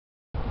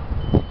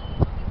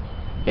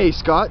Hey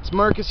Scott, it's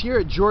Marcus here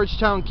at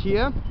Georgetown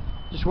Kia.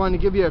 Just wanted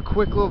to give you a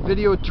quick little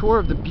video tour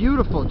of the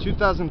beautiful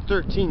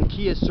 2013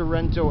 Kia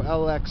Sorento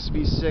LX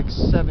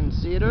V6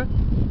 7-seater.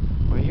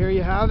 Well, here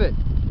you have it.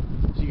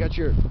 So you got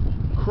your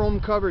chrome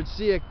covered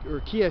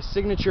Kia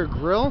signature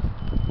grille.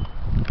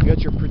 You got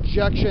your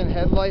projection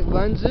headlight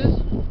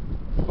lenses,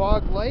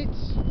 fog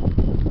lights,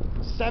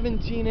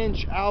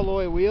 17-inch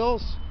alloy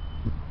wheels,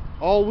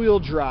 all-wheel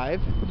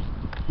drive.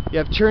 You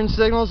have turn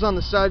signals on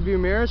the side view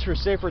mirrors for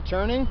safer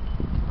turning,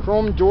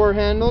 chrome door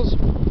handles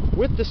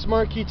with the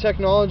smart key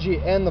technology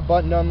and the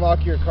button to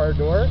unlock your car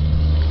door,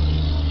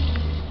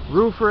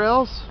 roof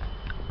rails,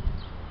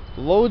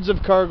 loads of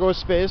cargo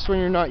space when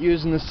you're not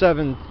using the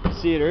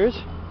 7-seaters,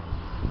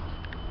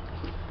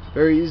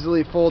 very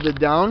easily folded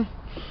down,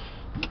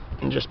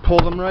 and just pull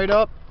them right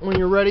up when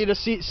you're ready to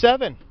seat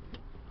 7.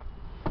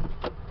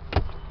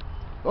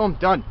 Boom,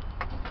 done.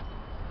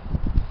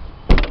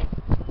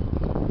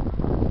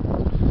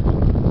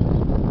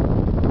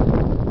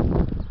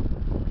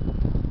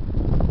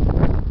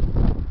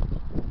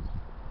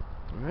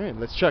 Alright,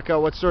 let's check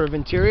out what sort of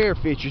interior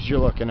features you're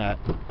looking at.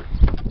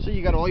 So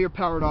you got all your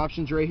powered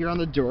options right here on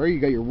the door. You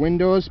got your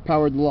windows,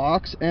 powered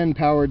locks, and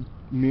powered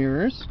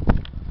mirrors.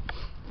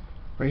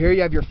 Right here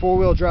you have your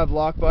 4-wheel drive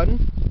lock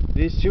button.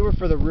 These two are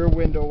for the rear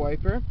window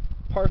wiper,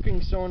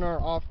 parking sonar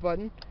off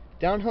button,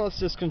 downhill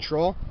assist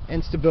control,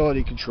 and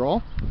stability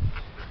control.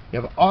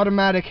 You have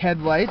automatic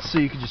headlights, so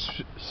you can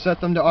just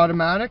set them to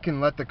automatic and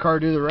let the car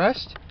do the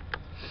rest.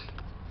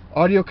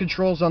 Audio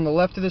controls on the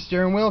left of the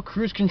steering wheel,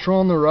 cruise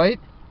control on the right,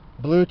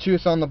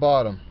 Bluetooth on the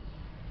bottom.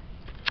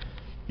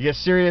 You get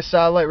Sirius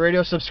satellite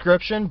radio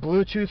subscription,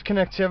 Bluetooth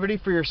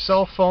connectivity for your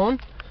cell phone,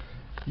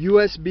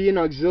 USB and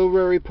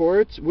auxiliary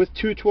ports with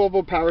two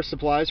 12-volt power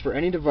supplies for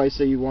any device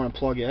that you want to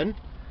plug in. You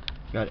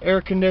got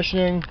air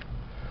conditioning,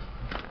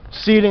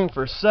 seating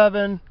for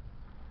 7,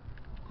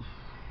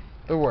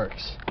 the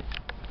works.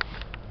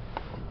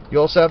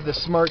 You also have the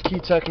smart key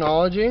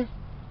technology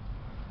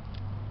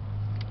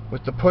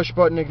with the push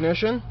button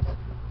ignition.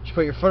 Just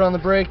put your foot on the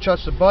brake,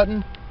 touch the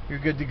button, you're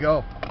good to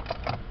go.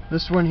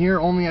 This one here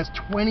only has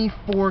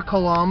 24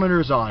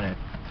 kilometers on it.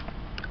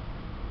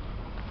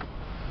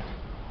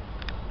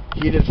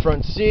 Heated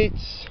front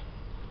seats,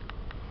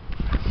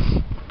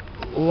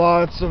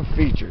 lots of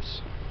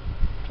features.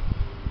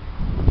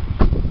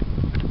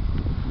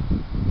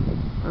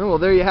 Well,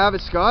 there you have it,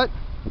 Scott.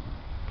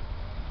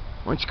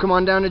 Why don't you come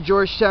on down to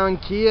Georgetown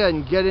Kia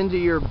and get into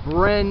your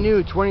brand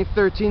new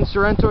 2013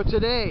 Sorento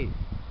today.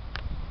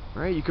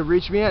 Alright, you can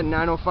reach me at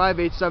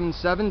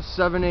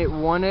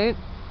 905-877-7818.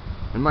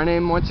 And my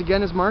name once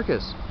again is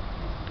Marcus.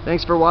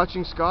 Thanks for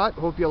watching, Scott.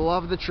 Hope you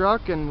love the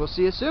truck, and we'll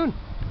see you soon.